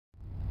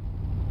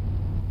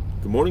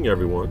Good morning,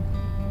 everyone.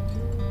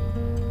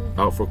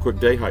 Out for a quick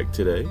day hike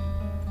today.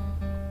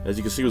 As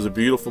you can see, it was a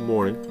beautiful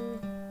morning.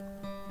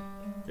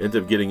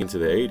 Ended up getting into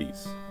the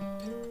 80s.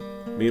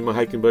 Me and my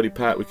hiking buddy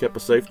Pat, we kept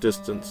a safe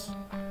distance,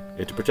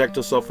 and to protect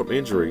ourselves from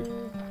injury,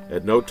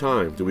 at no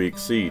time do we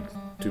exceed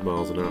 2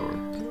 miles an hour.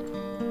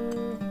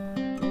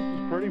 This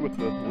is pretty with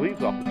the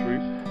leaves off the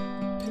trees.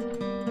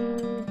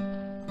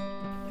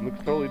 It looks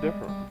totally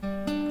different.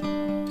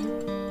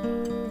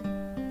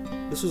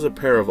 This is a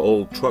pair of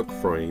old truck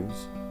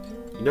frames.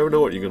 You never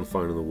know what you're going to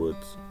find in the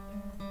woods.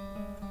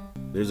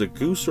 There's a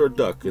goose or a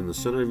duck in the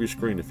center of your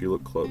screen if you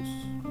look close.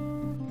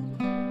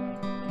 I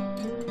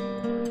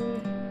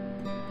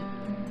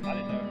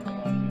didn't know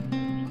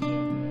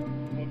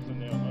Whoops and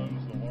Nail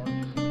owns the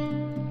largest.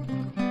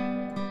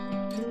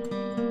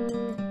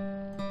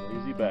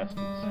 Lazy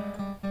bastards.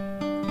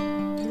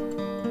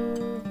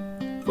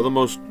 For the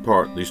most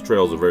part, these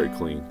trails are very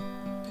clean.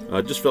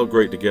 It just felt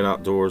great to get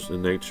outdoors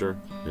in nature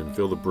and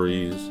feel the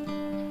breeze.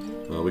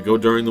 We go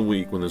during the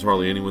week when there's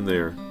hardly anyone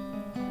there,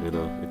 and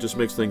it just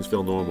makes things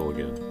feel normal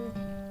again.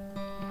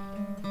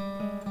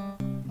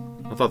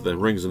 I thought the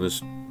rings in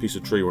this piece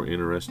of tree were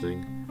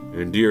interesting,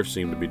 and deer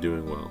seem to be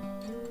doing well.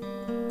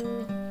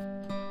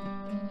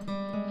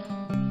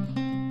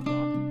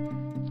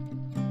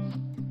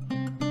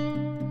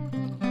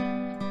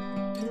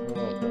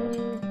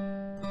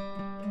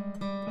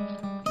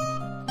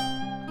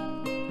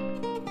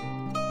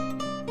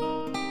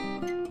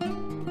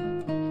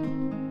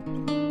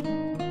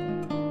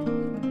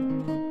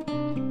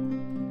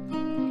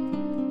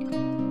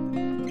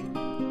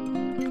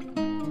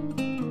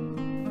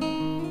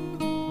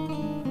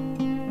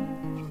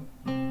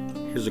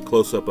 Here's a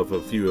close-up of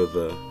a few of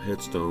the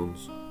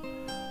headstones.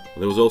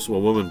 There was also a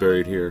woman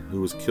buried here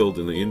who was killed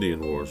in the Indian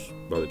Wars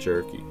by the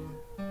Cherokee.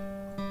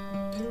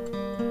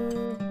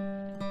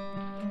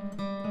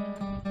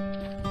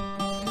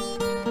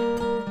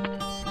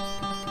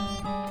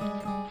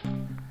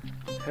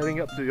 Heading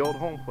up to the old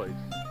home place.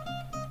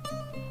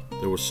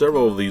 There were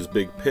several of these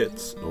big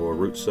pits or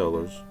root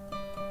cellars,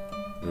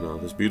 and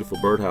this beautiful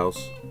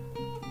birdhouse.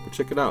 But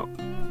check it out,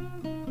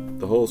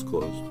 the hole's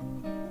closed.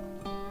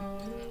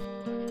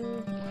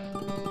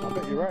 I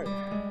bet you're right.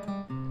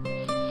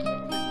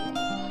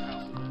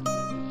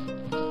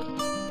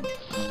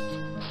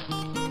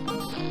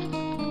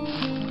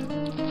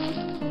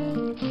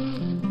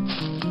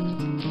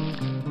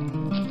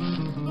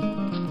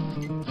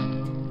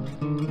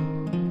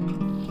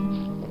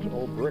 Bunch of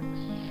old bricks.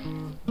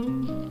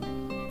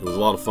 It was a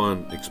lot of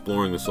fun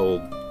exploring this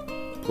old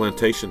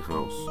plantation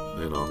house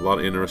and a lot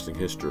of interesting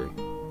history.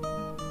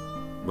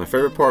 My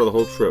favorite part of the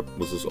whole trip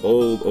was this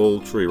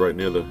old tree right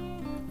near the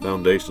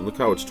foundation. Look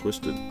how it's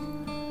twisted,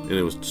 and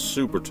it was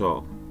super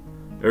tall.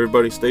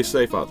 Everybody stay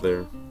safe out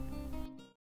there.